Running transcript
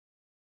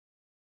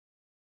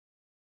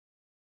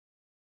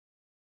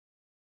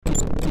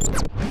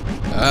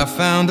I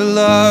found a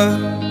love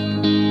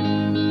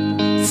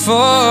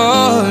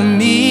for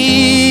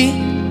me.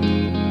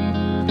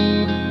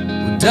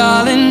 Well,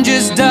 darling,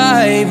 just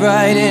dive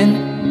right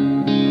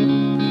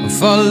in,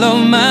 follow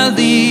my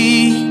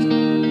lead.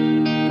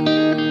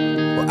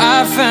 Well,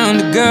 I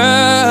found a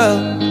girl,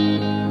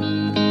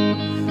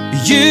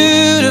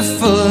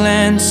 beautiful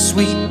and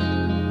sweet.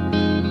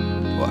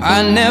 Well,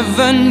 I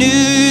never knew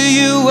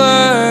you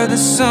were the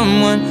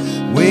someone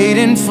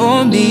waiting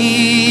for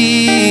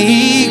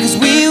me. 'Cause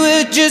we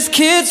were just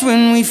kids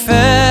when we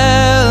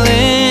fell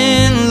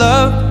in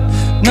love,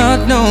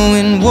 not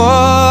knowing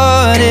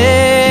what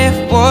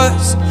it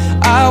was.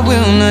 I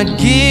will not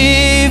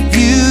give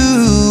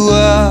you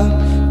up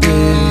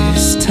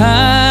this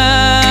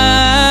time.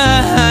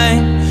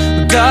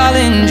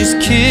 Darling, just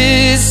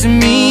kiss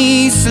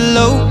me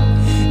slow.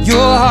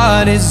 Your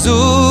heart is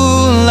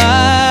all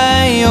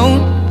I own,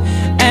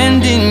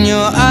 and in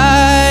your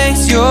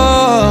eyes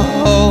you're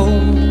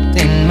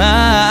holding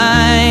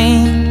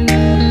mine.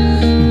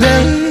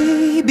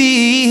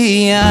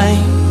 Baby, I'm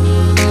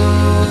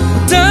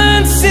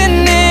dancing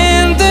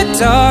in the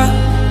dark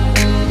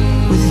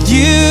with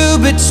you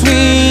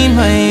between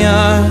my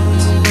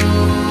arms,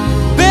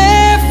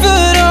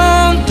 barefoot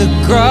on the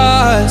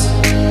grass,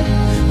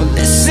 we're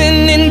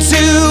listening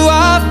to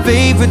our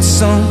favorite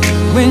song.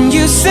 When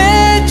you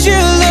said you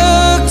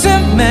looked a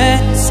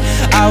mess,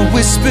 I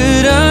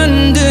whispered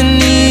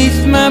underneath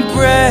my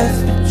breath,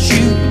 but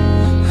you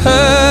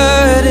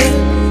heard it.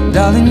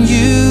 Darling,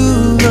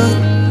 you look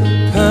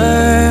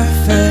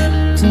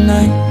perfect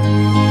tonight.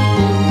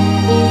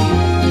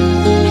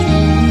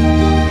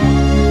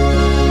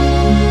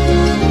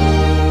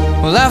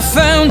 Well, I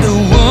found a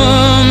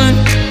woman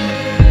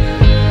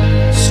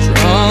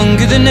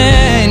stronger than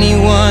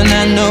anyone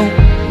I know.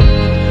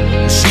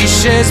 She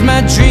shares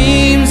my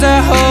dreams. I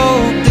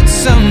hope that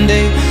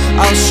someday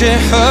I'll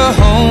share her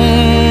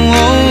home.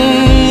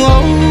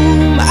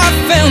 I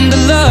found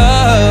a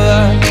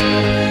love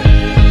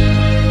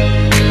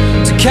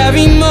to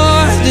carry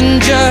more than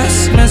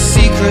just my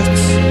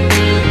secrets,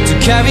 to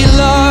carry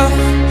love,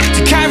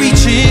 to carry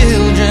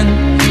children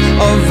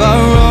of